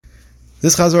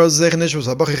This Chazar is Zeichen Nishmas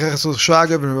Habachi Chechesul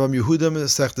Shvaga ben Rabbi Yehuda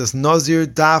Mesechtes Nazir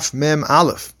Daf Mem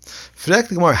Aleph. Frek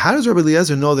the Gemara, how does Rabbi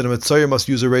Eliezer know that a Mitzayer must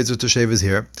use a razor to shave his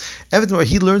hair? Evidently,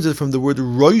 he learns it from the word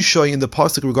Roishai in the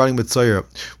pasuk regarding Mitzayer,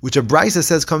 which a Brisa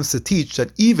says comes to teach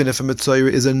that even if a Mitzayer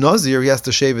is a Nazir, he has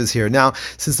to shave his hair. Now,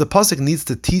 since the pasuk needs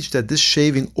to teach that this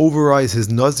shaving overrides his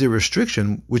Nazir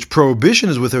restriction, which prohibition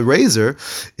is with a razor,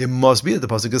 it must be that the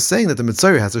pasuk is saying that the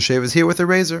Mitzayer has to shave his hair with a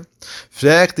razor.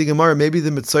 Frek the Gemara, maybe the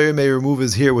Mitzayer may remove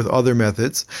his hair with other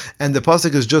methods, and the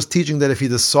pasuk is just teaching that if he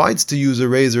decides to use a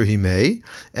razor, he may.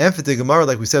 And for the Gemara,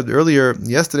 like we said earlier,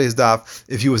 yesterday's daf,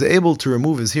 if he was able to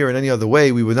remove his hair in any other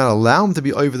way, we would not allow him to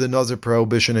be over the Nazir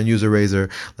prohibition and use a razor.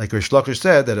 Like Rish Lakish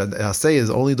said, that an asay is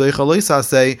only doicha lois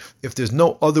asay if there's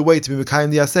no other way to be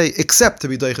mekayim the asay except to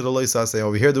be doicha the lois asay.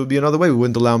 Over here, there would be another way. We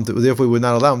wouldn't allow him to. Therefore, we would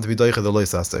not allow him to be doicha the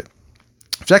lois asay.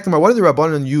 What do the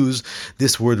Rabbanan use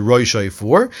this word Roishai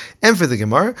for? And for the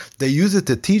Gemara, they use it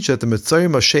to teach that the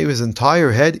Mitzayer must shave his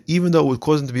entire head, even though it would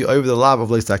cause him to be over the lav of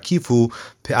Leisakifu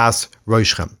Pe'as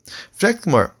Roishchem.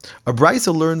 A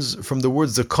Brisa learns from the word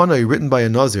Zakonai written by a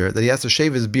Nazir that he has to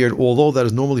shave his beard, although that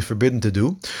is normally forbidden to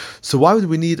do. So why would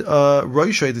we need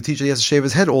Roishai to teach that he has to shave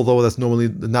his head, although that's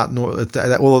normally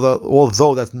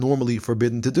although that's normally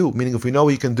forbidden to do? Meaning, if we know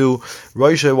he can do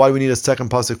Roishai, why do we need a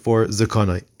second pasuk for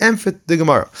Zakonai? And for the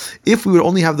Gemara, if we would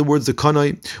only have the word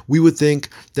Zakonai, we would think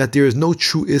that there is no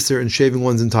true Isser in shaving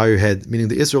one's entire head, meaning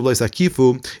the Isser of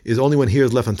Leisakifu is only when hair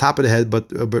is left on top of the head,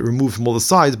 but removed from all the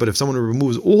sides. But if someone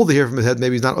removes all the hair from his head,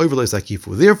 maybe he's not over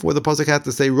Leisakifu. Therefore, the pasuk had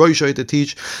to say Roishai to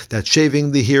teach that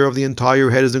shaving the hair of the entire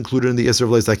head is included in the Isser of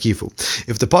Leisakifu.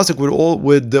 If the pasuk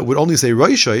would only say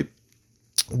Roishai,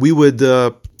 we would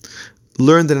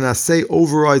learn that an asay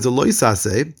overrides a lois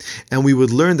asay, and we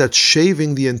would learn that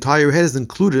shaving the entire head is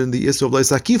included in the Isser of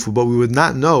lois akifu, but we would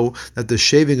not know that the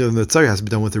shaving of the Mitzayer has to be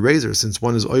done with a razor, since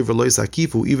one is over lois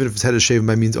akifu, even if his head is shaven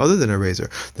by means other than a razor.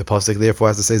 The pasuk therefore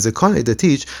has to say Zakonai to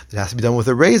teach that it has to be done with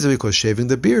a razor, because shaving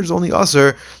the beard is only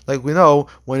usher, like we know,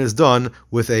 when it's done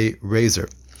with a razor.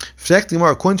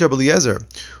 According to Rabbi Eliezer,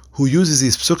 who uses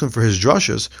these psukim for his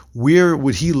drushes, where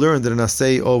would he learn that an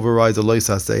asay overrides a lois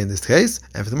asay in this case?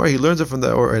 And for the Gemara, he learns it from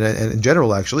and in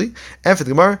general actually. And for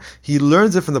the Gemara, he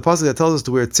learns it from the pasuk that tells us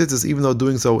to wear tzitzis, even though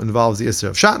doing so involves the Isser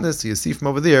of shatnez. So you see from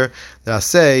over there that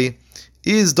asay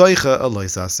is doicha a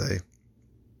lois asay.